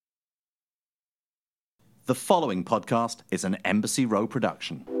The following podcast is an Embassy Row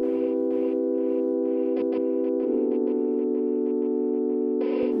production.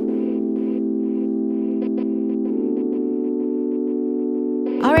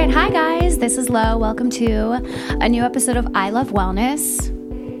 All right, hi guys, this is Lo. Welcome to a new episode of I Love Wellness.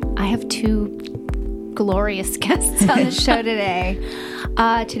 I have two glorious guests on the show today.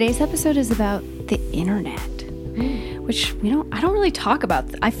 Today's episode is about the internet, which I don't really talk about.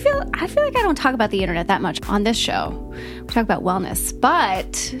 I feel like I don't talk about the internet that much on this show. We talk about wellness,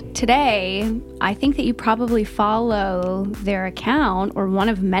 but today I think that you probably follow their account or one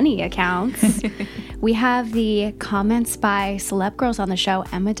of many accounts. We have the Comments by Celeb Girls on the show,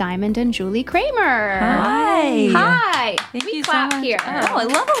 Emma Diamond and Julie Kramer. Hi. Hi. Thank we you clap so much. here. Oh, I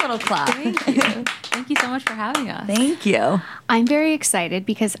love a little clap. Thank you. Thank you so much for having us. Thank you. I'm very excited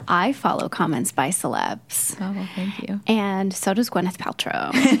because I follow Comments by Celebs. Oh, well, thank you. And so does Gwyneth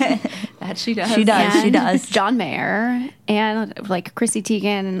Paltrow. That she does. She does. And She does. John Mayer and like Chrissy Teigen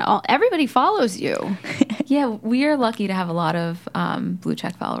and everybody follows you. Yeah, we are lucky to have a lot of blue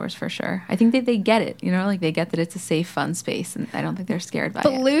check followers for sure. I think that they get it, like they get that it's a safe, fun space, and I don't think they're scared by it.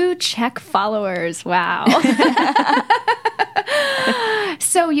 Blue check followers. Wow.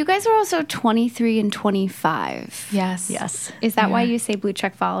 So you guys are also 23 and 25. Yes. Yes. Is that why you say blue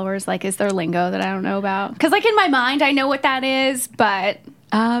check followers? Like, is there lingo that I don't know about? Because like in my mind, I know what that is, but...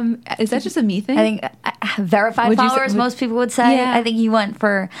 Is that just a me thing? I think verified Would you say- followers, most people would say. Yeah. I think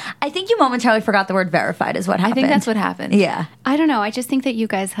you momentarily forgot the word verified is what happened. I think that's what happened. Yeah. I don't know. I just think that you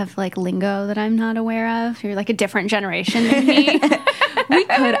guys have like lingo that I'm not aware of. You're like a different generation than me.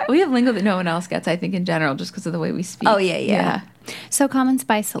 We have lingo that no one else gets, I think, in general, just because of the way we speak. Oh, yeah. So Comments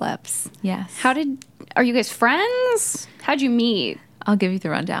by Celebs. Yes. Are you guys friends? How'd you meet? I'll give you the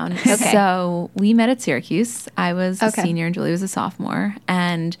rundown. Okay. So we met at Syracuse. I was a Okay. senior and Julie was a sophomore,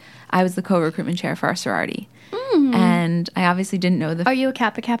 and I was the co-recruitment chair for our sorority. And I obviously didn't know Are you a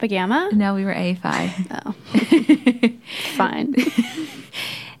Kappa Kappa Gamma? No, we were A Phi. Oh. Fine.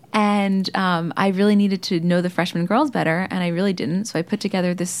 And I really needed to know the freshman girls better, and I really didn't. So I put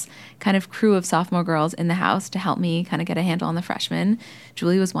together this kind of crew of sophomore girls in the house to help me kind of get a handle on the freshmen.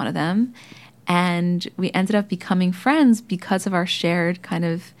 Julie was one of them. And we ended up becoming friends because of our shared kind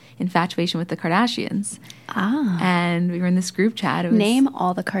of infatuation with the Kardashians. And we were in this group chat. It was, Name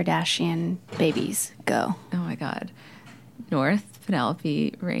all the Kardashian babies. Go. Oh, my God. North,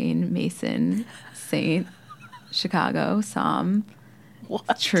 Penelope, Rain, Mason, Saint, Chicago, Sam,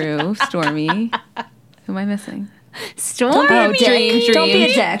 True, Stormy. Who am I missing? Stormy. Don't be a dick. Don't be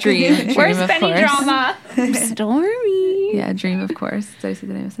a dick. Dream, Where's of Benny course. Drama? Stormy. Yeah, Dream, of course. Did I say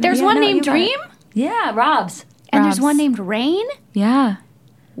the name of something? There's Yeah, one no, named you got it. Dream, Yeah, Rob's. and there's Rob's. one named Rain. Yeah.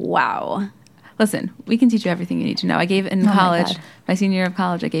 Wow. Listen, we can teach you everything you need to know. I gave in my college, God. my senior year of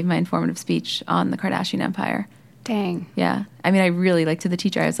college, I gave my informative speech on the Kardashian empire. Dang. Yeah. I mean, I really, to the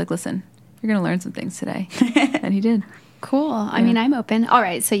teacher, I was like, listen, you're going to learn some things today. And he did. Cool. I mean, I'm open. All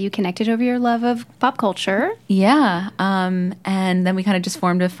right. So you connected over your love of pop culture. Yeah. And then we kind of just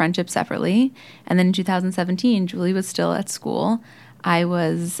formed a friendship separately. And then in 2017, Julie was still at school. I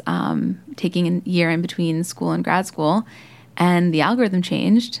was taking a year in between school and grad school. And the algorithm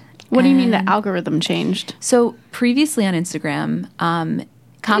changed. What do you mean the algorithm changed? So previously on Instagram,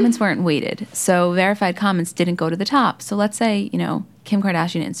 comments weren't weighted. So verified comments didn't go to the top. So let's say, Kim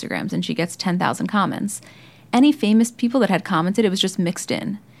Kardashian Instagrams and she gets 10,000 comments. Any famous people that had commented, it was just mixed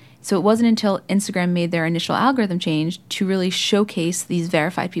in. So it wasn't until Instagram made their initial algorithm change to really showcase these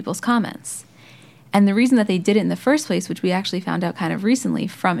verified people's comments. And the reason that they did it in the first place, which we actually found out kind of recently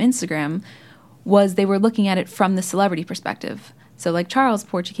from Instagram, was they were looking at it from the celebrity perspective. So like Charles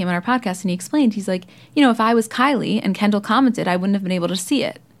Porci came on our podcast and he explained, he's like, if I was Kylie and Kendall commented, I wouldn't have been able to see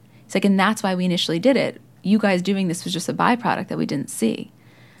it. He's like, and that's why we initially did it. You guys doing this was just a byproduct that we didn't see.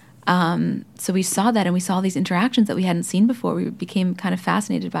 So we saw that and we saw these interactions that we hadn't seen before. We became kind of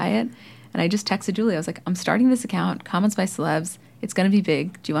fascinated by it. And I just texted Julie. I was like, I'm starting this account, Comments by Celebs. It's going to be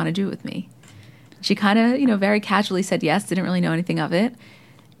big. Do you want to do it with me? She kind of, very casually said yes, didn't really know anything of it.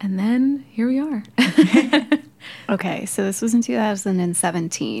 And then here we are. Okay. So this was in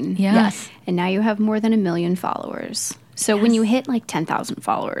 2017. Yeah. Yes. And now you have more than 1 million followers. So when you hit like 10,000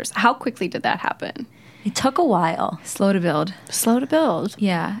 followers, how quickly did that happen? It took a while. Slow to build. Slow to build.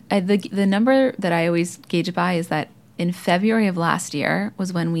 Yeah. The number that I always gauge it by is that in February of last year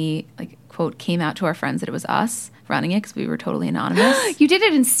was when we, quote, came out to our friends that it was us running it because we were totally anonymous. You did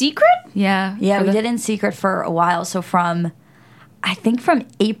it in secret? Yeah. Yeah, we did it in secret for a while. So from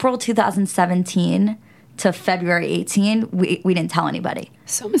April 2017 to February 18, we didn't tell anybody.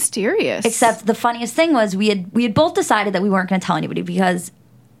 So mysterious. Except the funniest thing was we had both decided that we weren't going to tell anybody because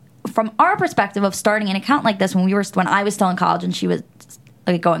from our perspective of starting an account like this when I was still in college and she was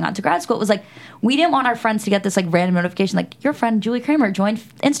like going on to grad school, it was like we didn't want our friends to get this like random notification like your friend Julie Kramer joined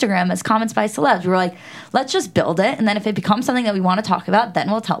Instagram as Comments by Celebs. We were like, let's just build it, and then if it becomes something that we want to talk about, then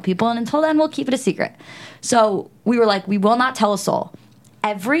we'll tell people, and until then we'll keep it a secret. So we were like, we will not tell a soul.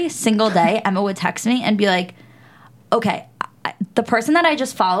 Every single day Emma would text me and be like, okay, the person that I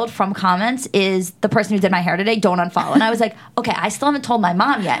just followed from Comments is the person who did my hair today. Don't unfollow. And I was like, okay, I still haven't told my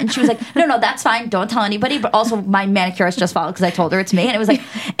mom yet. And she was like, no, that's fine. Don't tell anybody. But also my manicurist just followed because I told her it's me. And it was like,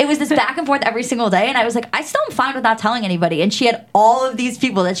 it was this back and forth every single day. And I was like, I still am fine with not telling anybody. And she had all of these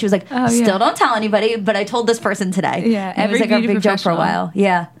people that she was like, still don't tell anybody. But I told this person today. Yeah. And it was like a big joke for a while.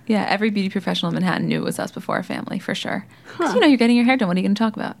 Yeah. Yeah. Every beauty professional in Manhattan knew it was us before our family, for sure. Because, you're getting your hair done. What are you going to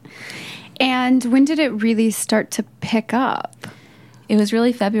talk about? And when did it really start to pick up? It was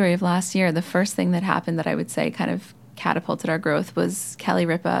really February of last year. The first thing that happened that I would say kind of catapulted our growth was Kelly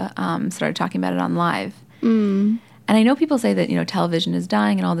Ripa started talking about it on Live. And I know people say that, television is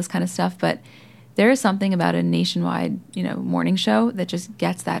dying and all this kind of stuff, but there is something about a nationwide, morning show that just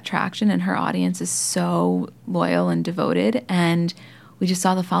gets that traction, and her audience is so loyal and devoted. And we just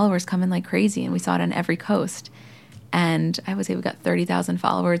saw the followers come in like crazy, and we saw it on every coast. And I would say we got 30,000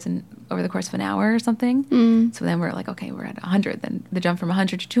 followers over the course of an hour or something. So then we're like, okay, we're at 100. Then the jump from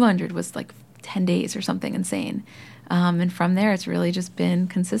 100 to 200 was like 10 days or something insane. And from there, it's really just been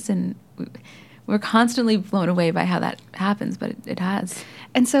consistent. We're constantly blown away by how that happens, but it has.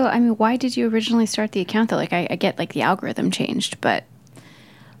 And so, why did you originally start the account, though? Like, I get, like, the algorithm changed, but...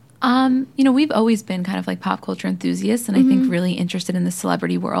 we've always been kind of like pop culture enthusiasts, and I think really interested in the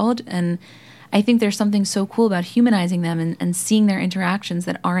celebrity world. And I think there's something so cool about humanizing them and seeing their interactions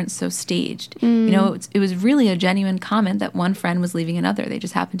that aren't so staged. It was really a genuine comment that one friend was leaving another. They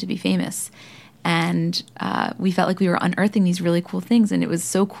just happened to be famous. And we felt like we were unearthing these really cool things. And it was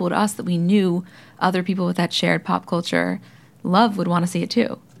so cool to us that we knew other people with that shared pop culture love would want to see it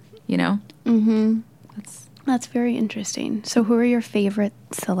too, That's very interesting. So who are your favorite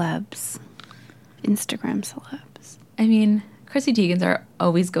celebs? Instagram celebs? Chrissy Teigen's our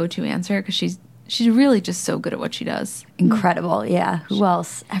always go-to answer because she's really just so good at what she does. Incredible, yeah. Who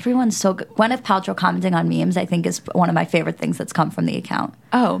else? Everyone's so good. Gwyneth Paltrow commenting on memes, I think, is one of my favorite things that's come from the account.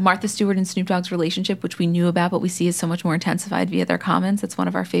 Oh, Martha Stewart and Snoop Dogg's relationship, which we knew about, but we see is so much more intensified via their comments. It's one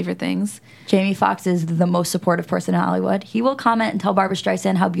of our favorite things. Jamie Foxx is the most supportive person in Hollywood. He will comment and tell Barbara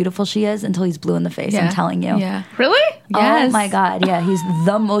Streisand how beautiful she is until he's blue in the face, I'm telling you. Yeah. Really? Yes. Oh, my God. Yeah, he's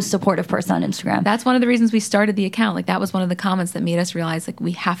the most supportive person on Instagram. That's one of the reasons we started the account. Like, that was one of the comments that made us realize, like,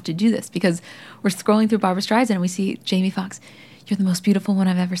 we have to do this because we're scrolling through Barbara Streisand and we see Jamie Foxx. You're the most beautiful one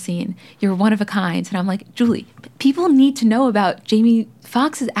I've ever seen. You're one of a kind. And I'm like, Julie, people need to know about Jamie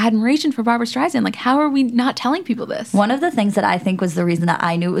Foxx's admiration for Barbara Streisand. Like, how are we not telling people this? One of the things that I think was the reason that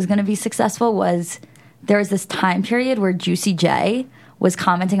I knew it was going to be successful was there was this time period where Juicy J was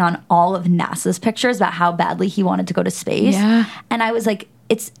commenting on all of NASA's pictures about how badly he wanted to go to space. Yeah. And I was like,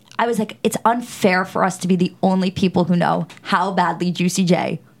 it's unfair for us to be the only people who know how badly Juicy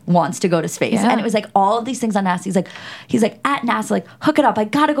J wants to go to space. Yeah. And it was like all of these things on NASA. He's like at NASA, like, hook it up. I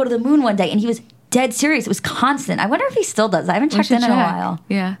gotta go to the moon one day. And he was dead serious. It was constant. I wonder if he still does. I haven't checked in a while.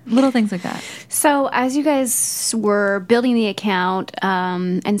 Yeah. Little things like that. So as you guys were building the account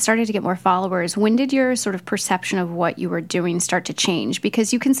and started to get more followers, when did your sort of perception of what you were doing start to change?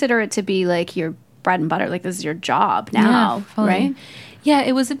 Because you consider it to be like your bread and butter, like this is your job now, fully. Right? Yeah,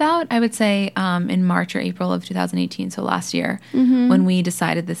 it was about, I would say, in March or April of 2018, so last year, when we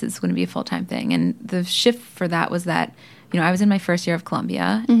decided this is going to be a full-time thing. And the shift for that was that, I was in my first year of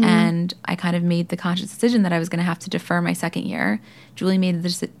Columbia, and I kind of made the conscious decision that I was going to have to defer my second year. Julie made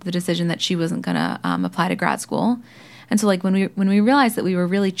the decision that she wasn't going to apply to grad school. And so, like, when we realized that we were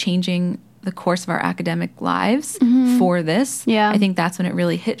really changing the course of our academic lives for this, I think that's when it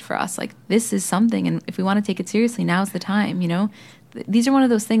really hit for us. Like, this is something, and if we want to take it seriously, now's the time, These are one of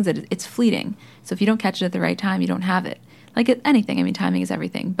those things that it's fleeting. So if you don't catch it at the right time, you don't have it. Like anything, timing is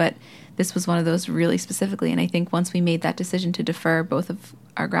everything. But this was one of those really specifically. And I think once we made that decision to defer both of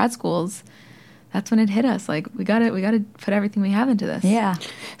our grad schools, that's when it hit us. Like, we gotta put everything we have into this. Yeah.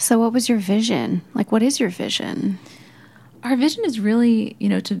 So what was your vision? Like, what is your vision? Our vision is really,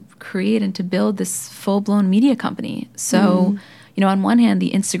 to create and to build this full-blown media company. So, on one hand,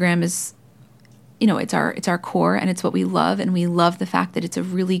 the Instagram is, it's our core and it's what we love. And we love the fact that it's a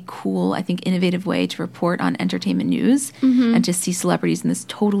really cool, I think, innovative way to report on entertainment news and to see celebrities in this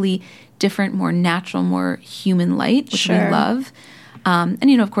totally different, more natural, more human light, which we love.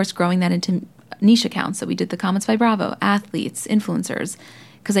 And, of course, growing that into niche accounts. So we did the Comments by Bravo, athletes, influencers,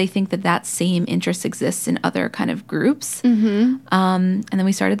 because I think that same interest exists in other kind of groups. And then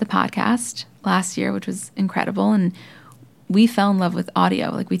we started the podcast last year, which was incredible. And we fell in love with audio.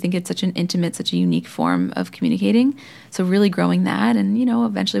 Like, we think it's such an intimate, such a unique form of communicating. So really growing that, and, you know,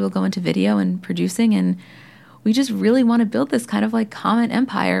 eventually we'll go into video and producing, and we just really want to build this kind of like comment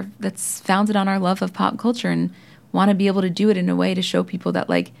empire that's founded on our love of pop culture, and want to be able to do it in a way to show people that,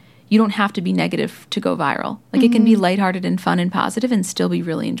 like, you don't have to be negative to go viral. Like, it can be lighthearted and fun and positive and still be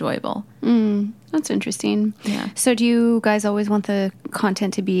really enjoyable. That's interesting. Yeah. So do you guys always want the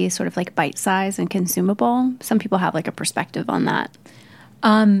content to be sort of like bite-sized and consumable? Some people have like a perspective on that.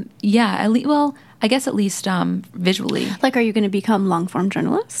 Yeah, well, I guess at least visually. Like, are you going to become long-form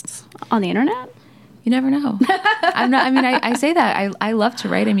journalists on the internet? You never know. I'm not. I mean, I say that. I love to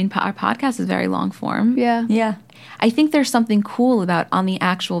write. I mean, our podcast is very long form. Yeah. Yeah. I think there's something cool about on the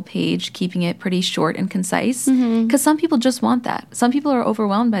actual page keeping it pretty short and concise, because some people just want that. Some people are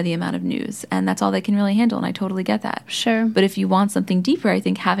overwhelmed by the amount of news, and that's all they can really handle, and I totally get that. Sure. But if you want something deeper, I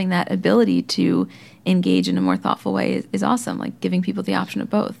think having that ability to engage in a more thoughtful way is awesome, like giving people the option of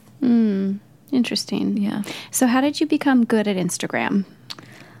both. Interesting. Yeah. So how did you become good at Instagram?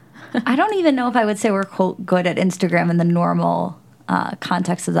 I don't even know if I would say we're, quote, good at Instagram in the normal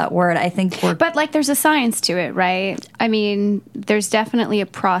context of that word. I think we're... But, like, there's a science to it, right? I mean, there's definitely a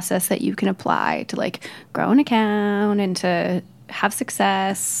process that you can apply to, like, grow an account and to have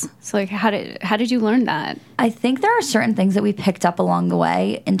success. So, like, how did you learn that? I think there are certain things that we picked up along the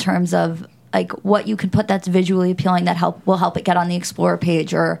way in terms of, like, what you can put that's visually appealing that will help it get on the Explorer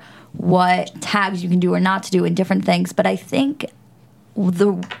page, or what tags you can do or not to do and different things. But I think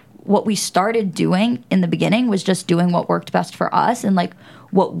what we started doing in the beginning was just doing what worked best for us, and like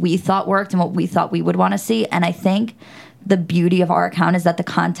what we thought worked and what we thought we would want to see. And I think the beauty of our account is that the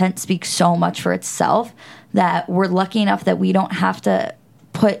content speaks so much for itself that we're lucky enough that we don't have to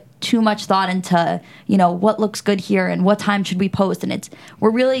put too much thought into, you know, what looks good here and what time should we post. And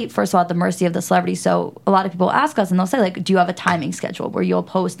we're really, first of all, at the mercy of the celebrity. So a lot of people ask us and they'll say, like, do you have a timing schedule where you'll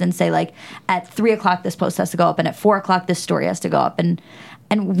post and say, like, at 3 o'clock this post has to go up and at 4 o'clock this story has to go up? And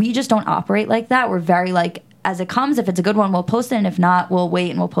we just don't operate like that. We're very, like, as it comes, if it's a good one, we'll post it. And if not, we'll wait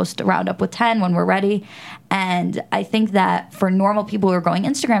and we'll post a roundup with 10 when we're ready. And I think that for normal people who are growing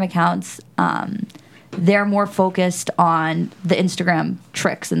Instagram accounts, they're more focused on the Instagram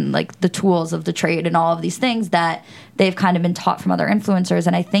tricks and, like, the tools of the trade and all of these things that they've kind of been taught from other influencers.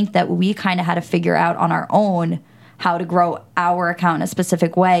 And I think that we kind of had to figure out on our own how to grow our account in a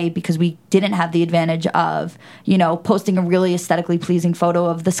specific way, because we didn't have the advantage of, you know, posting a really aesthetically pleasing photo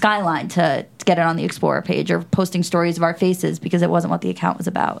of the skyline to get it on the Explorer page, or posting stories of our faces, because it wasn't what the account was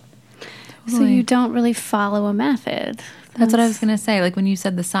about. So you don't really follow a method. That's what I was going to say. Like, when you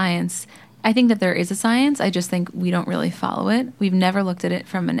said the science, I think that there is a science. I just think we don't really follow it. We've never looked at it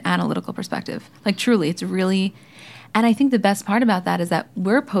from an analytical perspective. Like, truly, it's really... And I think the best part about that is that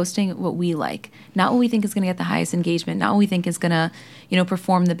we're posting what we like, not what we think is going to get the highest engagement, not what we think is going to, you know,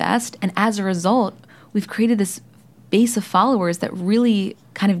 perform the best. And as a result, we've created this base of followers that really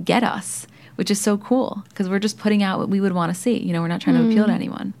kind of get us, which is so cool, because we're just putting out what we would want to see. You know, we're not trying to appeal to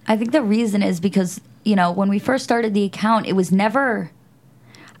anyone. I think the reason is because, you know, when we first started the account, it was never...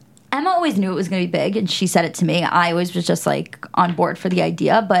 Emma always knew it was going to be big, and she said it to me. I always was just, like, on board for the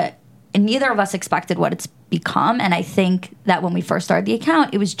idea, but neither of us expected what it's become. And I think that when we first started the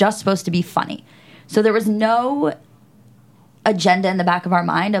account, it was just supposed to be funny. So there was no agenda in the back of our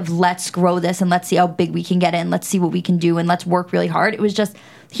mind of, let's grow this and let's see how big we can get in, let's see what we can do, and let's work really hard. It was just,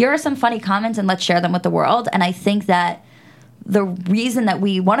 here are some funny comments and let's share them with the world. And I think that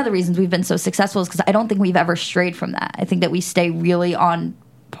one of the reasons we've been so successful is because I don't think we've ever strayed from that. I think that we stay really on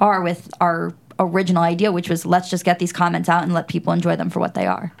par with our original idea, which was, let's just get these comments out and let people enjoy them for what they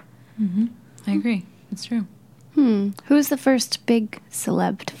are. Mm-hmm. I agree. It's true. Who's the first big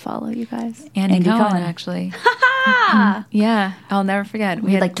celeb to follow you guys? Andy Cohen, actually. Yeah, I'll never forget.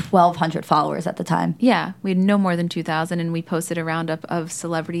 We had like 1,200 followers at the time. Yeah, we had no more than 2,000, and we posted a roundup of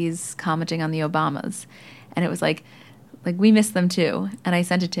celebrities commenting on the Obamas. And it was like we missed them too. And I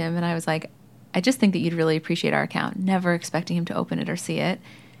sent it to him, and I was like, I just think that you'd really appreciate our account. Never expecting him to open it or see it.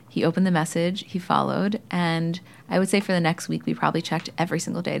 He opened the message, he followed, and I would say for the next week, we probably checked every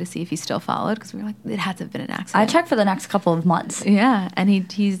single day to see if he still followed, because we were like, it had to have been an accident. I checked for the next couple of months. Yeah, and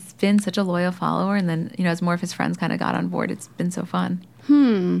he's been such a loyal follower, and then, you know, as more of his friends kind of got on board, it's been so fun.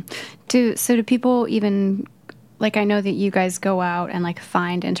 Do people even, like, I know that you guys go out and, like,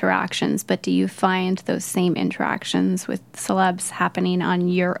 find interactions, but do you find those same interactions with celebs happening on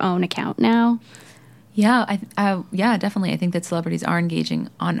your own account now? Yeah, yeah, definitely. I think that celebrities are engaging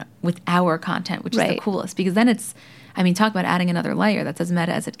with our content, which is the coolest, because then it's, I mean, talk about adding another layer. That's as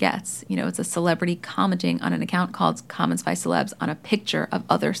meta as it gets. You know, it's a celebrity commenting on an account called Comments by Celebs on a picture of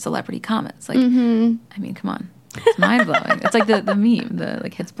other celebrity comments. Like, I mean, come on. It's mind-blowing. It's like the meme, the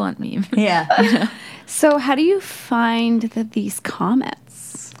like Hits Blunt meme. Yeah. So how do you find these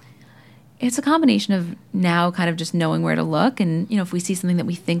comments? It's a combination of now kind of just knowing where to look. And, you know, if we see something that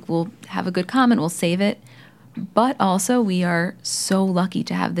we think will have a good comment, we'll save it. But also we are so lucky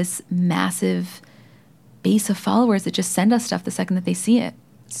to have this massive base of followers that just send us stuff the second that they see it.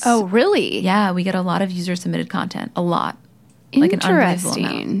 Oh, really? Yeah, we get a lot of user-submitted content. A lot. Like an unbelievable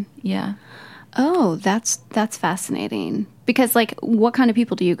amount. Interesting. Yeah. Oh, that's fascinating. Because, like, what kind of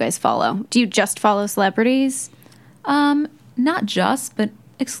people do you guys follow? Do you just follow celebrities? Not just, but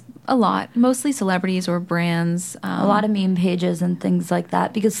a lot. Mostly celebrities or brands. A lot of meme pages and things like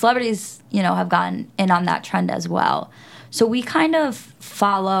that, because celebrities, you know, have gotten in on that trend as well. So we kind of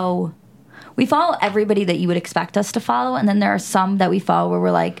follow everybody that you would expect us to follow, and then there are some that we follow where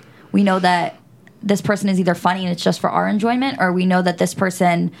we're like, we know that this person is either funny and it's just for our enjoyment, or we know that this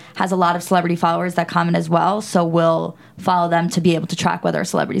person has a lot of celebrity followers that comment as well, so we'll follow them to be able to track whether a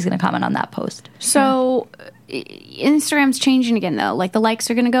celebrity is going to comment on that post. So Instagram's changing again, though. Like, the likes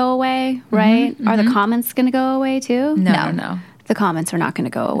are going to go away, right? Are the comments going to go away, too? No. The comments are not going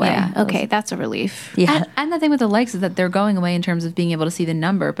to go away. Yeah, okay, that's a relief. Yeah. And the thing with the likes is that they're going away in terms of being able to see the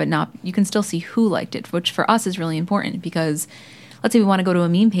number, but you can still see who liked it, which for us is really important because let's say we want to go to a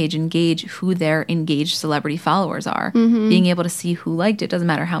meme page and gauge who their engaged celebrity followers are. Being able to see who liked it, doesn't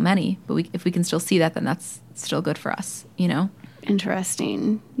matter how many, but if we can still see that, then that's still good for us, you know?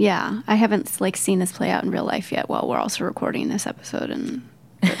 Interesting. Yeah. I haven't, like, seen this play out in real life yet while we're also recording this episode in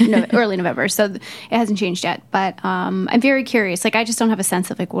early November. So it hasn't changed yet. But I'm very curious. Like, I just don't have a sense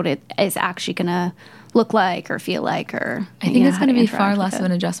of, like, what it is actually going to look like or feel like, or I think it's going to be far less of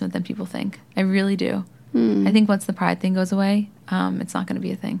an adjustment than people think. I really do. I think once the pride thing goes away, it's not going to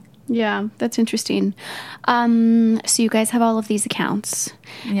be a thing. Yeah, that's interesting. So you guys have all of these accounts,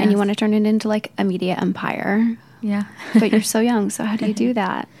 and you want to turn it into, like, a media empire. Yeah. But you're so young, so how do you do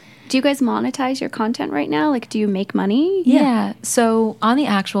that? Do you guys monetize your content right now? Like, do you make money? Yeah. So on the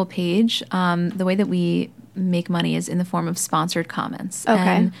actual page, the way that we make money is in the form of sponsored comments. Okay.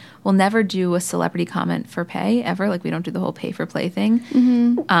 And we'll never do a celebrity comment for pay ever. Like, we don't do the whole pay for play thing.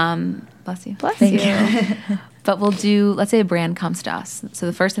 Bless you. Bless you. But we'll do, let's say a brand comes to us. So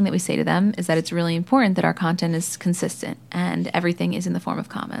the first thing that we say to them is that it's really important that our content is consistent and everything is in the form of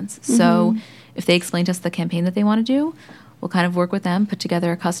comments. So if they explain to us the campaign that they want to do, we'll kind of work with them, put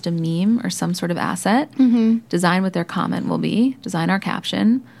together a custom meme or some sort of asset, design what their comment will be, design our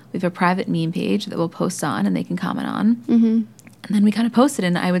caption. We have a private meme page that we'll post on and they can comment on. And then we kind of post it.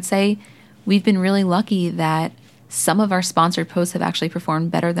 And I would say we've been really lucky that some of our sponsored posts have actually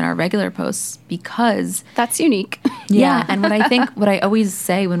performed better than our regular posts because That's unique. yeah. And what I always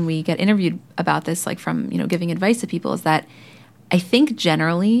say when we get interviewed about this, like from, you know, giving advice to people, is that I think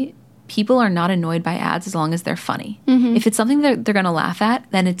generally people are not annoyed by ads as long as they're funny. If it's something that they're going to laugh at,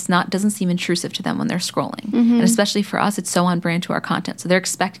 then doesn't seem intrusive to them when they're scrolling. And especially for us, it's so on brand to our content. So they're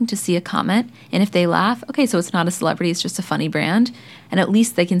expecting to see a comment. And if they laugh, okay, so it's not a celebrity, it's just a funny brand. And at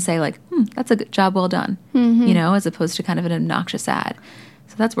least they can say like, that's a good job well done, you know, as opposed to kind of an obnoxious ad.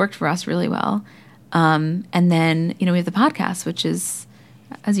 So that's worked for us really well. And then, you know, we have the podcast, which is,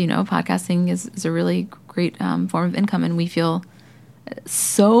 as you know, podcasting is a really great form of income. And we feel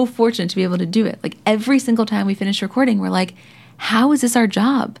so fortunate to be able to do it. Like every single time we finish recording, we're like, how is this our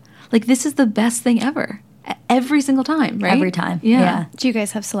job? Like this is the best thing ever. Every single time, right? Every time. Yeah. Do you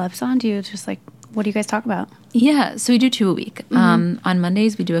guys have celebs on? Do you just, like, what do you guys talk about? Yeah. So we do 2 a week. On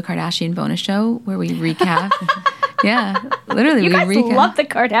Mondays, we do a Kardashian bonus show where we recap. Yeah. Literally, You we guys recap. love the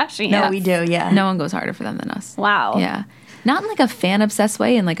Kardashians. No, we do, yeah. No one goes harder for them than us. Wow. Yeah. Not in like a fan obsessed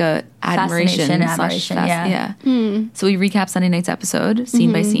way, in like a admiration. Fascination, yeah. So we recap Sunday night's episode,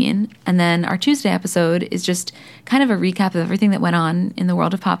 scene by scene. And then our Tuesday episode is just kind of a recap of everything that went on in the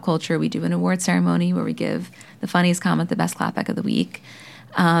world of pop culture. We do an award ceremony where we give the funniest comment, the best clapback of the week.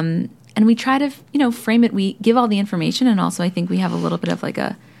 And we try to, you know, frame it. We give all the information. And also I think we have a little bit of like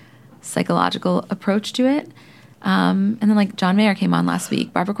a psychological approach to it. And then like John Mayer came on last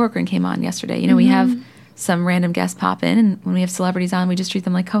week. Barbara Corcoran came on yesterday. You know, we have some random guests pop in, and when we have celebrities on, we just treat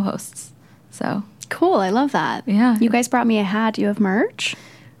them like co-hosts. So Cool. I love that. Yeah. You guys brought me a hat. Do you have merch?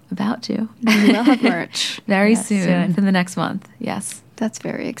 about to. You will have merch. Very Yes, soon. soon. For the next month. Yes. That's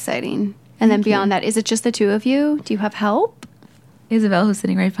very exciting. And then beyond that, is it just the two of you? Do you have help? Isabel, who's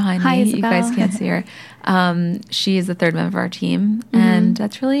sitting right behind Hi, me. Isabel. You guys can't see her. She is the third member of our team. And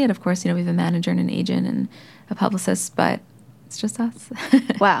that's really it. Of course, you know, we have a manager and an agent and a publicist, but it's just us.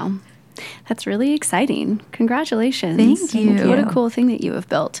 Wow. That's really exciting. Congratulations. Thank you. What a cool thing that you have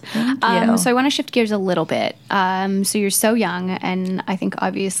built. Thank you. So I want to shift gears a little bit. So you're so young, and I think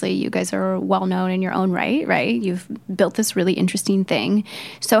obviously you guys are well known in your own right? You've built this really interesting thing.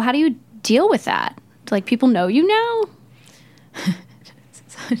 So how do you deal with that? Like, people know you now?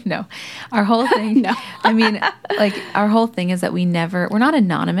 No, our whole thing. No. I mean, like, our whole thing is that we're not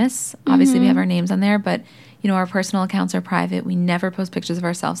anonymous. Obviously, we have our names on there, but our personal accounts are private. We never post pictures of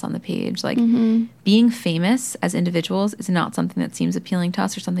ourselves on the page. Like, being famous as individuals is not something that seems appealing to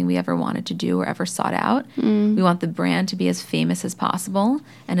us or something we ever wanted to do or ever sought out. We want the brand to be as famous as possible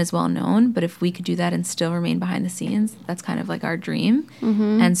and as well known. But if we could do that and still remain behind the scenes, that's kind of like our dream.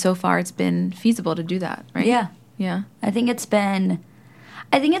 And so far, it's been feasible to do that, right? Yeah. Yeah. I think it's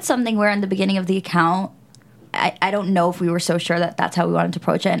something where in the beginning of the account, I don't know if we were so sure that that's how we wanted to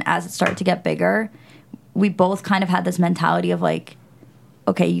approach it. And as it started to get bigger, we both kind of had this mentality of like,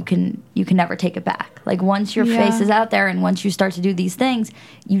 okay, you can never take it back. Like, once your face is out there and once you start to do these things,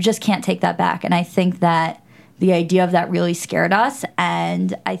 you just can't take that back. And I think that the idea of that really scared us.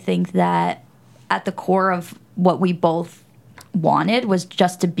 And I think that at the core of what we both wanted was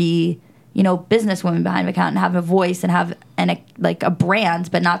just to be, businesswomen behind the account and have a voice and have a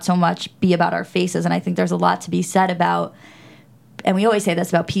brand, but not so much be about our faces. And I think there's a lot to be said about, and we always say this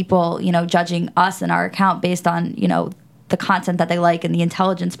about people, judging us and our account based on, the content that they like and the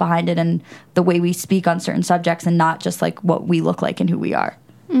intelligence behind it and the way we speak on certain subjects, and not just like what we look like and who we are.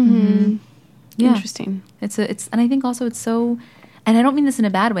 Yeah. Interesting. And I think also it's so, and I don't mean this in a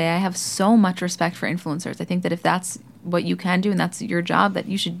bad way, I have so much respect for influencers. I think that if that's what you can do and that's your job, that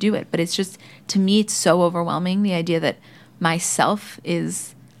you should do it. But it's just, to me, it's so overwhelming, the idea that myself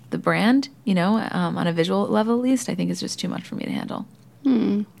is the brand, on a visual level at least, I think is just too much for me to handle.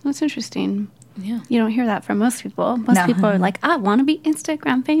 That's interesting. Yeah. You don't hear that from most people. Most people are like, I want to be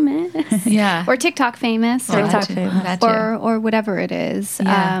Instagram famous. Yeah. Or TikTok famous. TikTok famous. That too. Or whatever it is.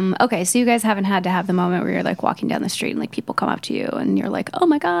 Yeah. Okay, so you guys haven't had to have the moment where you're like walking down the street and like people come up to you and you're like, oh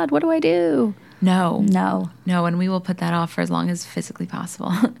my God, what do I do? No, and we will put that off for as long as physically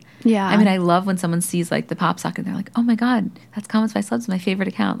possible. Yeah. I mean, I love when someone sees like the pop sock and they're like, oh my God, that's Comments by Celebs, my favorite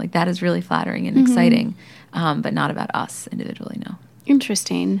account. Like, that is really flattering and exciting, but not about us individually, no.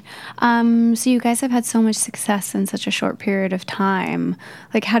 Interesting. So you guys have had so much success in such a short period of time.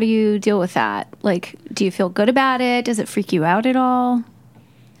 Like, how do you deal with that? Like, do you feel good about it? Does it freak you out at all?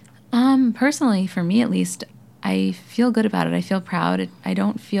 Personally, for me at least, I feel good about it. I feel proud. It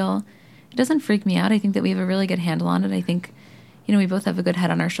doesn't freak me out. I think that we have a really good handle on it. I think, we both have a good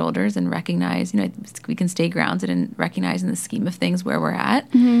head on our shoulders and recognize, we can stay grounded and recognize in the scheme of things where we're at.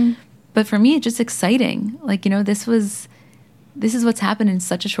 But for me, it's just exciting. Like, this is what's happened in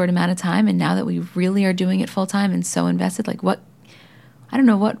such a short amount of time. And now that we really are doing it full time and so invested, like, what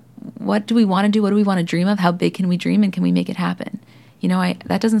do we want to do? What do we want to dream of? How big can we dream, and can we make it happen?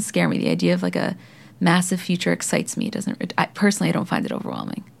 That doesn't scare me. The idea of like a massive future excites me. Personally, I don't find it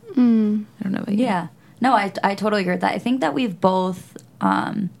overwhelming. I don't know about you. Yeah. No, I totally agree with that. I think that we've both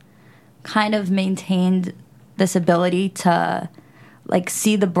kind of maintained this ability to like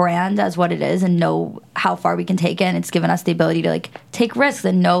see the brand as what it is and know how far we can take it. And it's given us the ability to like take risks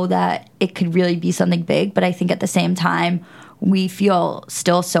and know that it could really be something big. But I think at the same time, we feel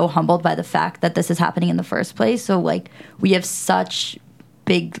still so humbled by the fact that this is happening in the first place. So like, we have such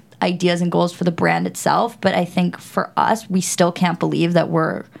big ideas and goals for the brand itself. But I think for us, we still can't believe that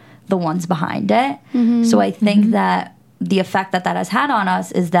we're the ones behind it. So I think that the effect that has had on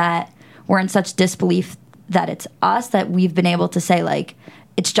us is that we're in such disbelief that it's us, that we've been able to say like,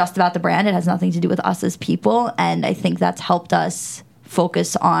 it's just about the brand. It has nothing to do with us as people. And I think that's helped us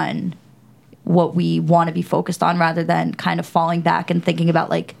focus on what we want to be focused on, rather than kind of falling back and thinking about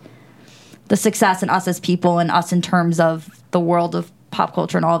like the success in us as people and us in terms of the world of pop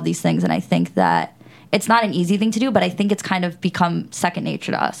culture and all of these things. And I think that it's not an easy thing to do, but I think it's kind of become second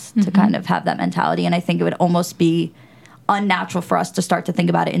nature to us to kind of have that mentality. And I think it would almost be unnatural for us to start to think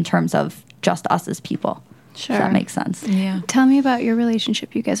about it in terms of just us as people. Sure. If that makes sense. Yeah. Tell me about your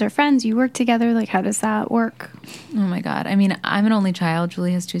relationship. You guys are friends. You work together. Like, how does that work? Oh my God. I mean, I'm an only child.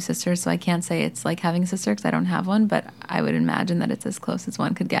 Julie has 2 sisters, so I can't say it's like having a sister because I don't have one, but I would imagine that it's as close as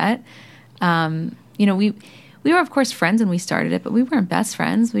one could get. We were, of course, friends when we started it, but we weren't best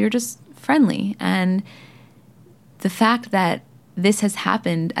friends. We were just friendly. And the fact that this has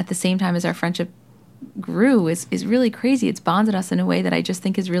happened at the same time as our friendship grew is really crazy. It's bonded us in a way that I just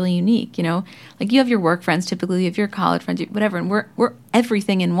think is really unique. Like, you have your work friends, typically you have your college friends, whatever, and we're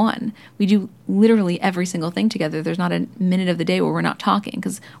everything in one. We do literally every single thing together. There's not a minute of the day where we're not talking,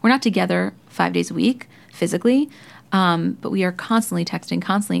 because we're not together 5 days a week, physically, but we are constantly texting,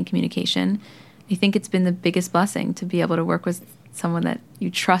 constantly in communication. I think it's been the biggest blessing to be able to work with someone that you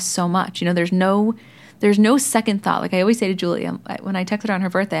trust so much. You know, there's no second thought. Like I always say to Julie, when I texted her on her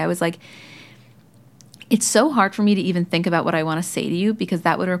birthday, I was like, it's so hard for me to even think about what I want to say to you because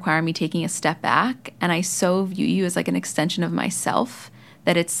that would require me taking a step back. And I so view you as like an extension of myself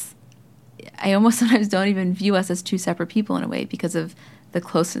that I almost sometimes don't even view us as two separate people in a way because of the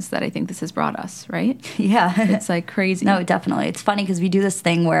closeness that I think this has brought us, right? Yeah. It's like crazy. No, definitely. It's funny because we do this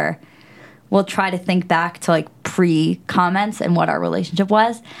thing where we'll try to think back to like pre-comments and what our relationship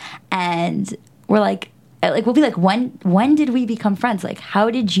was. And we're like we'll be like, when did we become friends? Like,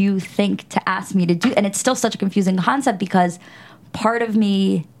 how did you think to ask me to do? And it's still such a confusing concept because part of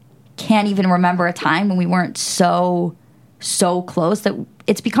me can't even remember a time when we weren't so close that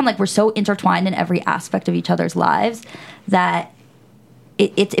it's become like we're so intertwined in every aspect of each other's lives that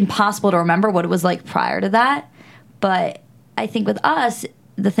it's impossible to remember what it was like prior to that. But I think with us,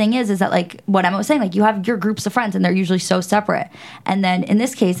 the thing is that like what Emma was saying, like you have your groups of friends and they're usually so separate. And then in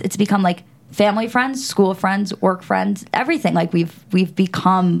this case, it's become like family friends, school friends, work friends, everything. Like we've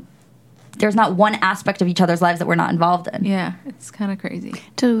become, there's not one aspect of each other's lives that we're not involved in. Yeah, it's kind of crazy.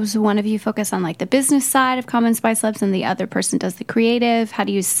 Does one of you focus on like the business side of Commons by Celebs and the other person does the creative? How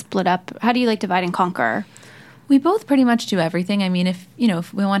do you split up? How do you like divide and conquer? We both pretty much do everything. I mean, if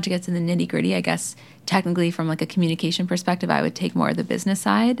we want to get to the nitty gritty, I guess technically from like a communication perspective, I would take more of the business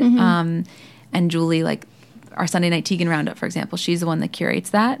side. And Julie, like our Sunday Night Tegan Roundup, for example, she's the one that curates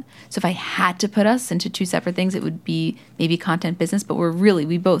that. So if I had to put us into two separate things, it would be maybe content business, but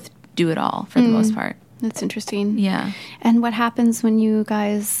we both do it all for the most part. That's interesting. Yeah. And what happens when you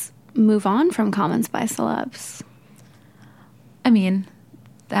guys move on from Commons by Celebs? I mean,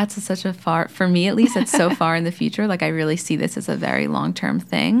 that's such a far, for me at least, it's so far in the future. Like I really see this as a very long-term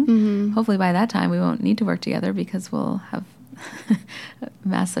thing. Hopefully by that time we won't need to work together because we'll have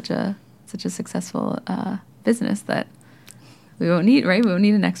amassed such a successful business that we won't need, right? We won't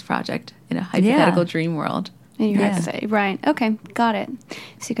need a next project in a hypothetical dream world. In your head, right? Okay, got it.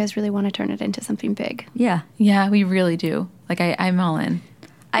 So you guys really want to turn it into something big? Yeah. Yeah, we really do. Like I'm all in.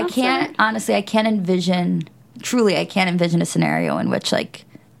 I can't envision a scenario in which like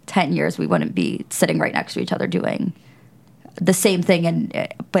 10 years we wouldn't be sitting right next to each other doing the same thing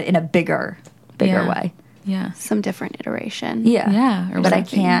but in a bigger way. Yeah. Some different iteration. Yeah. Yeah. But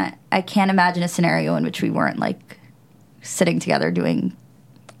I can't imagine a scenario in which we weren't like sitting together doing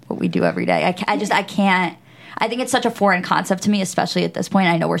what we do every day. I can't. I think it's such a foreign concept to me, especially at this point.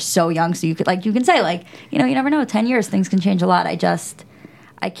 I know we're so young, so you can say like, you never know. 10 years, things can change a lot.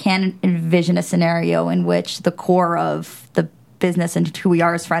 I can't envision a scenario in which the core of the business and who we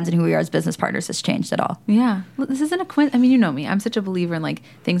are as friends and who we are as business partners has changed at all. Yeah. Well, this isn't a coincidence. I mean, you know me. I'm such a believer in like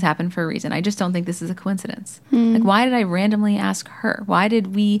things happen for a reason. I just don't think this is a coincidence. Like, why did I randomly ask her? Why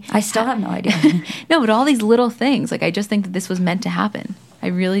did we? I still have no idea. No, but all these little things. Like, I just think that this was meant to happen. I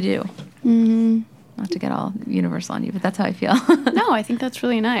really do. Not to get all universal on you, but that's how I feel. No, I think that's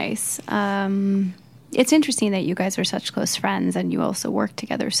really nice. It's interesting that you guys are such close friends and you also work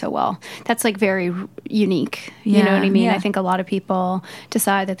together so well. That's like very unique. You know what I mean? Yeah. I think a lot of people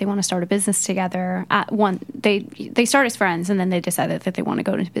decide that they want to start a business together. They start as friends and then they decide that they want to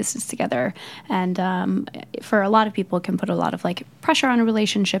go into business together. And for a lot of people, it can put a lot of like pressure on a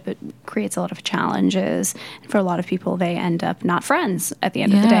relationship. It creates a lot of challenges. And for a lot of people, they end up not friends at the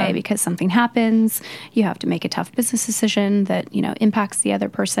end of the day because something happens. You have to make a tough business decision that impacts the other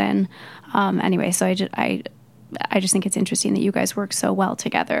person. Anyway, so I just think it's interesting that you guys work so well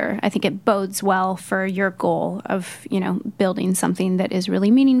together. I think it bodes well for your goal of, building something that is really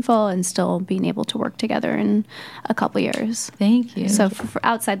meaningful and still being able to work together in a couple years. Thank you. So for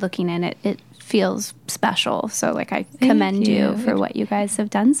outside looking in, it feels special. So like I commend you for what you guys have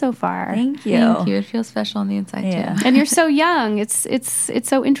done so far. Thank you. Thank you. It feels special on the inside too. And you're so young. It's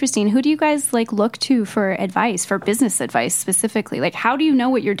so interesting. Who do you guys like look to for advice, for business advice specifically? Like how do you know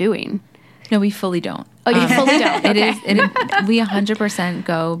what you're doing? No, we fully don't. Oh, you fully don't. Okay. We 100%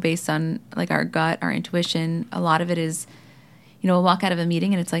 go based on like our gut, our intuition. A lot of it is, we'll walk out of a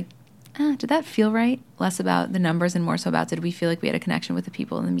meeting and it's like, did that feel right? Less about the numbers and more so about did we feel like we had a connection with the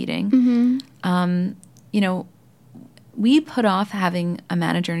people in the meeting? We put off having a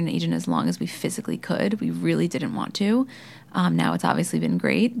manager and an agent as long as we physically could. We really didn't want to. Now it's obviously been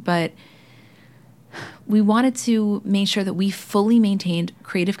great, but we wanted to make sure that we fully maintained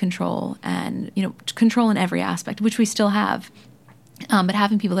creative control and, control in every aspect, which we still have. But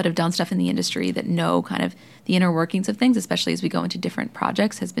having people that have done stuff in the industry that know kind of the inner workings of things, especially as we go into different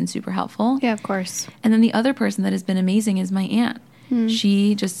projects, has been super helpful. Yeah, of course. And then the other person that has been amazing is my aunt.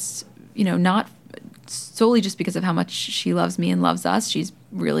 She just, not solely just because of how much she loves me and loves us. She's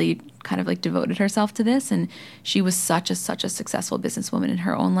really kind of like devoted herself to this, and she was such a successful businesswoman in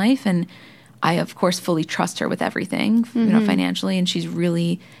her own life, and I of course fully trust her with everything, you know, financially, and she's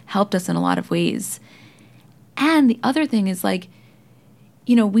really helped us in a lot of ways. And the other thing is, like,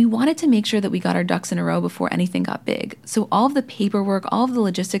 you know, we wanted to make sure that we got our ducks in a row before anything got big. So all of the paperwork, all of the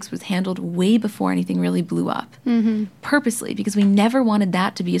logistics was handled way before anything really blew up, purposely, because we never wanted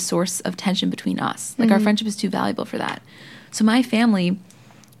that to be a source of tension between us. Like, our friendship is too valuable for that. So my family,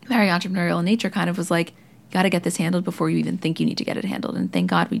 very entrepreneurial in nature, kind of was like, got to get this handled before you even think you need to get it handled. And thank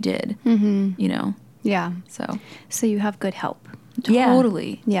God we did, you know? Yeah. So you have good help.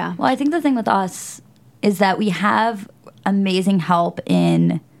 totally. Yeah. Well, I think the thing with us is that we have amazing help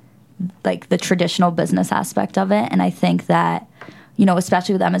in like the traditional business aspect of it. And I think that, you know,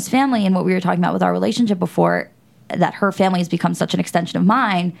 especially with Emma's family and what we were talking about with our relationship before, that her family has become such an extension of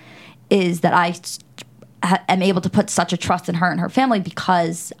mine, is that I am able to put such a trust in her and her family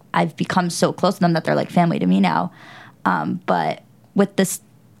because I've become so close to them that they're like family to me now. But with this,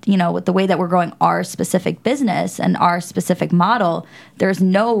 you know, with the way that we're growing our specific business and our specific model, there's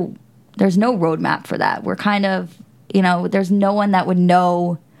no roadmap for that. We're kind of, you know, there's no one that would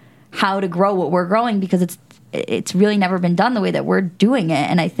know how to grow what we're growing because it's really never been done the way that we're doing it.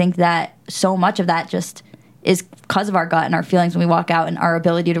 And I think that so much of that just is because of our gut and our feelings when we walk out and our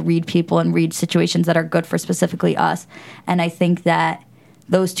ability to read people and read situations that are good for specifically us. And I think that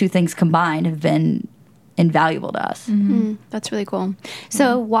those two things combined have been invaluable to us. That's really cool.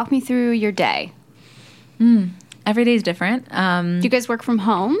 So walk me through your day. Every day is different. Do you guys work from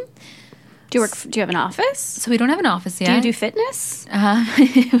home? Do you have an office? So we don't have an office yet. Do you do fitness?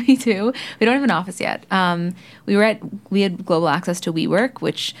 We do. We don't have an office yet. We had global access to WeWork,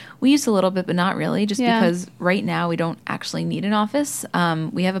 which we used a little bit, but not really, just because right now we don't actually need an office.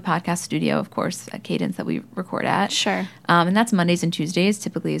 We have a podcast studio, of course, at Cadence that we record at. Sure. And that's Mondays and Tuesdays,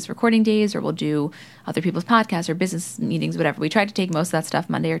 typically is recording days, or we'll do other people's podcasts or business meetings, whatever. We try to take most of that stuff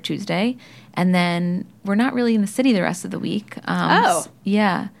Monday or Tuesday. And then we're not really in the city the rest of the week.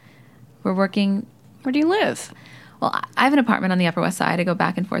 Yeah. We're working. Where do you live? Well, I have an apartment on the Upper West Side. I go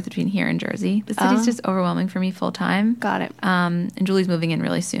back and forth between here and Jersey. The city's just overwhelming for me full time. Got it. And Julie's moving in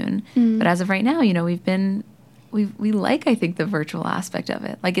really soon. But as of right now, you know, we like, I think, the virtual aspect of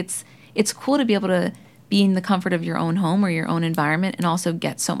it. Like, it's cool to be able to be in the comfort of your own home or your own environment and also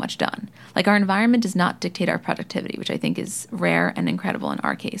get so much done. Like, our environment does not dictate our productivity, which I think is rare and incredible in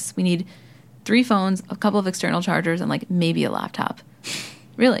our case. We need 3 phones, a couple of external chargers, and like maybe a laptop.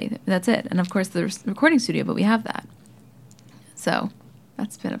 Really, that's it. And of course, the recording studio, but we have that. So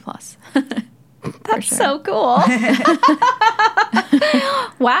that's been a plus. That's so cool.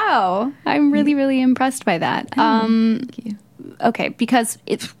 Wow. I'm really, really impressed by that. Thank you. Okay, because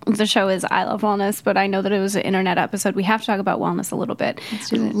the show is I Love Wellness, but I know that it was an internet episode. We have to talk about wellness a little bit. Let's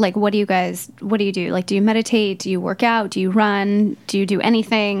do it. Like, what do you do? Like, do you meditate? Do you work out? Do you run? Do you do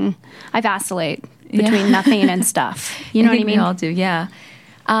anything? I vacillate between nothing and stuff. You know what I mean? We all do, yeah.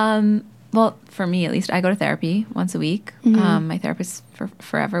 Well, for me at least, I go to therapy once a week. My therapist for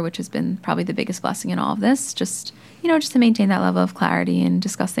forever, which has been probably the biggest blessing in all of this. Just to maintain that level of clarity and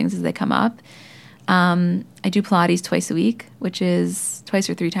discuss things as they come up. I do Pilates twice a week, which is twice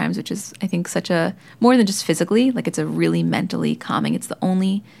or 3 times, which is, I think, more than just physically, like, it's a really mentally calming. It's the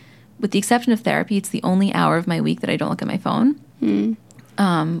only, with the exception of therapy, it's the only hour of my week that I don't look at my phone,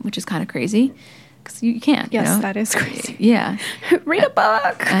 which is kind of crazy. Because you can't. Yes, you know? that is crazy. Yeah. Read a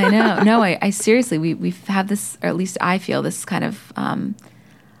book. I know. No, I seriously, we've had this, or at least I feel this kind of, I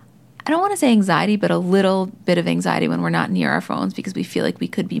don't want to say anxiety, but a little bit of anxiety when we're not near our phones because we feel like we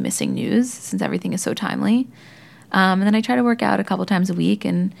could be missing news since everything is so timely. And then I try to work out a couple times a week,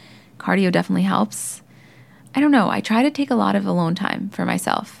 and cardio definitely helps. I don't know. I try to take a lot of alone time for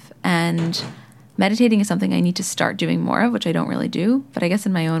myself, and meditating is something I need to start doing more of, which I don't really do. But I guess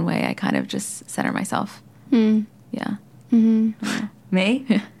in my own way, I kind of just center myself. Yeah.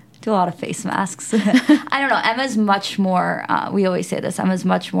 Me? Do a lot of face masks. I don't know. Emma's much more, we always say this, Emma's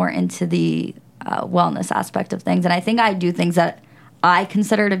much more into the wellness aspect of things. And I think I do things that I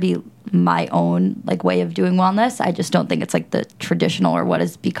consider to be my own like way of doing wellness. I just don't think it's like the traditional or what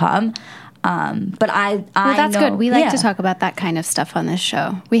has become. But well, that's know, good. We like to talk about that kind of stuff on this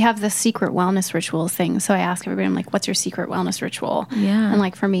show. We have the secret wellness rituals thing. So I ask everybody, I'm like, what's your secret wellness ritual? Yeah. And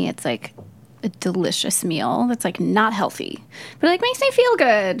like for me, it's like a delicious meal that's like not healthy, but like makes me feel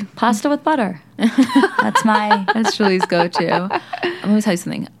good. Pasta with butter. That's Julie's go-to. I'm going to tell you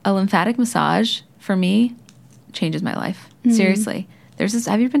something. A lymphatic massage, for me, changes my life. Seriously. There's this,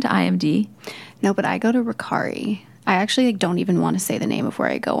 have you ever been to IMD? No, but I go to Ricari. I actually don't even want to say the name of where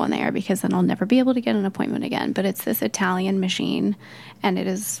I go on there because then I'll never be able to get an appointment again. But it's this Italian machine, and it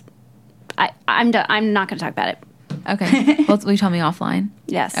is. I'm not going to talk about it. Okay. Well, will you tell me offline?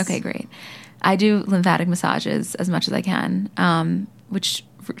 Yes. Okay, great. I do lymphatic massages as much as I can, which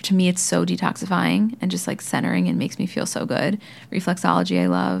to me it's so detoxifying and just like centering and makes me feel so good. Reflexology I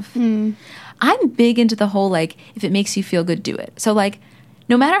love. I'm big into the whole like if it makes you feel good, do it. So like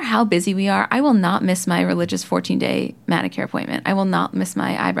no matter how busy we are, I will not miss my religious 14-day manicure appointment. I will not miss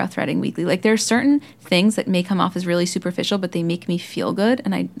my eyebrow threading weekly. Like there are certain things that may come off as really superficial, but they make me feel good,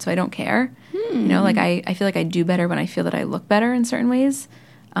 and so I don't care. You know, like I feel like I do better when I feel that I look better in certain ways.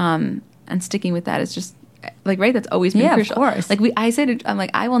 And sticking with that is just like right. That's always been crucial. Of course. Like I'm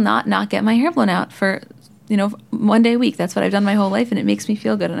like I will not get my hair blown out for 1 day a week. That's what I've done my whole life, and it makes me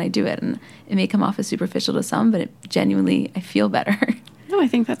feel good, and I do it. And it may come off as superficial to some, but it genuinely I feel better. No, I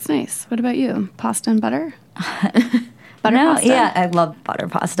think that's nice. What about you? Pasta and butter? Butter pasta? Yeah, I love butter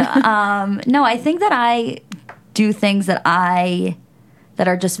pasta. No, I think that I do things that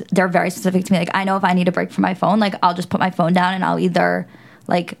are just, they're very specific to me. Like, I know if I need a break from my phone, like, I'll just put my phone down and I'll either,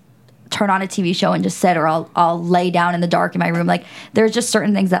 like, turn on a TV show and just sit, or I'll lay down in the dark in my room. Like, there's just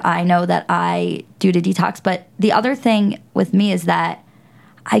certain things that I know that I do to detox. But the other thing with me is that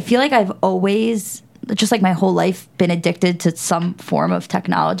I feel like I've always, just like my whole life, been addicted to some form of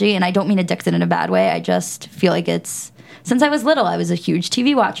technology. And I don't mean addicted in a bad way. I just feel like it's, since I was little, I was a huge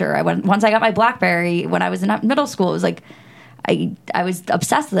TV watcher. Once I got my BlackBerry when I was in middle school, it was like, I was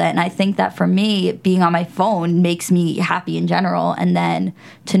obsessed with it. And I think that for me, being on my phone makes me happy in general. And then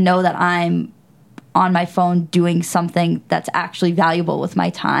to know that I'm on my phone doing something that's actually valuable with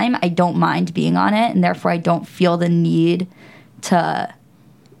my time, I don't mind being on it. And therefore, I don't feel the need to,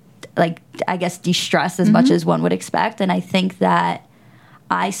 like, I guess, de-stress as much as one would expect. And I think that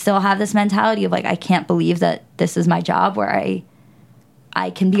I still have this mentality of, like, I can't believe that this is my job where I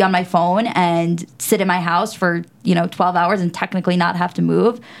can be on my phone and sit in my house for, 12 hours and technically not have to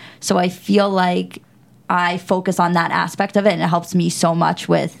move. So I feel like I focus on that aspect of it, and it helps me so much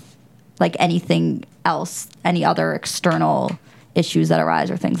with, like, anything else, any other external issues that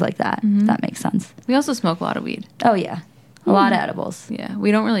arise or things like that. If that makes sense. We also smoke a lot of weed. Oh, yeah. A lot of edibles. Yeah.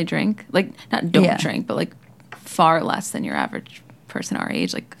 We don't really drink. Like, not drink, but, like, far less than your average person our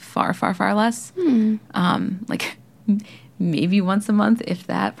age. Like, far, far, far less. Like, maybe once a month, if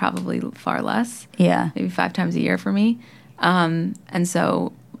that, probably far less. Yeah. Maybe 5 times a year for me. And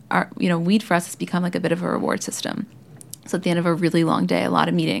so, weed for us has become like a bit of a reward system. So at the end of a really long day, a lot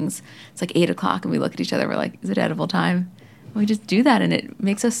of meetings, it's like 8 o'clock and we look at each other, we're like, is it edible time? And we just do that and it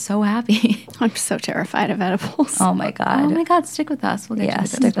makes us so happy. I'm so terrified of edibles. Oh my God. Oh my God, stick with us. We'll get you to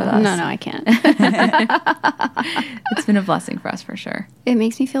stick with us. No, I can't. It's been a blessing for us for sure. It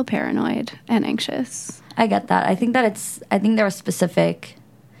makes me feel paranoid and anxious. I get that. I think there are specific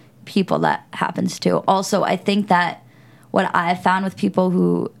people that happens to. Also, I think that what I've found with people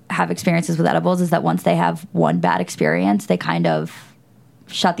who have experiences with edibles is that once they have one bad experience, they kind of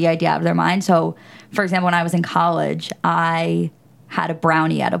shut the idea out of their mind. So, for example, when I was in college, I had a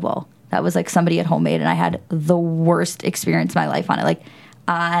brownie edible that was like somebody had homemade, and I had the worst experience of my life on it. Like,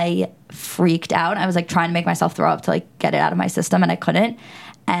 I freaked out. I was like trying to make myself throw up to like get it out of my system, and I couldn't.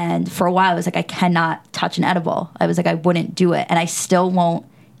 And for a while, I was like, I cannot touch an edible. I was like, I wouldn't do it. And I still won't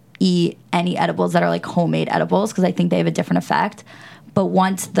eat any edibles that are like homemade edibles because I think they have a different effect. But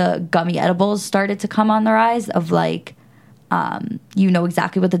once the gummy edibles started to come on the rise of like,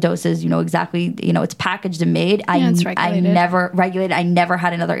 exactly what the dose is, exactly, it's packaged and made. It's regulated. I never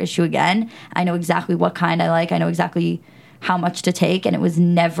had another issue again. I know exactly what kind I like. I know exactly how much to take. And it was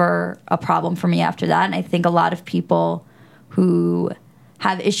never a problem for me after that. And I think a lot of people who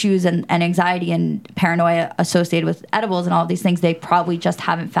have issues and anxiety and paranoia associated with edibles and all of these things, they probably just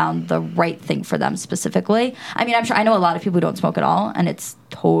haven't found the right thing for them specifically. I mean, I know a lot of people who don't smoke at all, and it's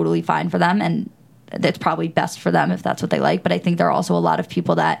totally fine for them, and it's probably best for them if that's what they like. But I think there are also a lot of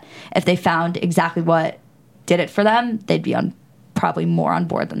people that if they found exactly what did it for them, they'd be probably more on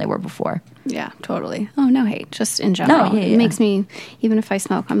board than they were before. Yeah, totally. Oh, no hate, just in general. It makes me, even if I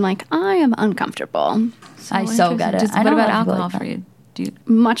smoke, I'm like, I am uncomfortable. I so get it. What about alcohol for you?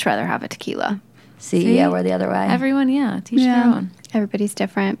 Much rather have a tequila. See, yeah, we're the other way. Everyone, teach their own. Everybody's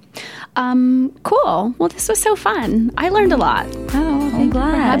different. Cool. Well, this was so fun. I learned a lot. Oh, I'm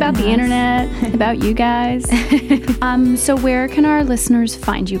glad. About the internet, about you guys. So where can our listeners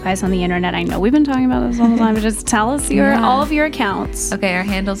find you guys on the internet? I know we've been talking about this all the time, but just tell us all of your accounts. Okay, our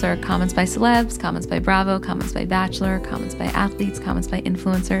handles are Comments by Celebs, Comments by Bravo, Comments by Bachelor, Comments by Athletes, Comments by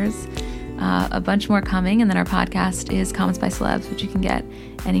Influencers. A bunch more coming, and then our podcast is Comments by Celebs, which you can get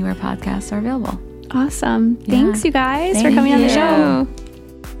anywhere podcasts are available. Awesome. Yeah. Thanks, you guys, for Thank coming on the you. show.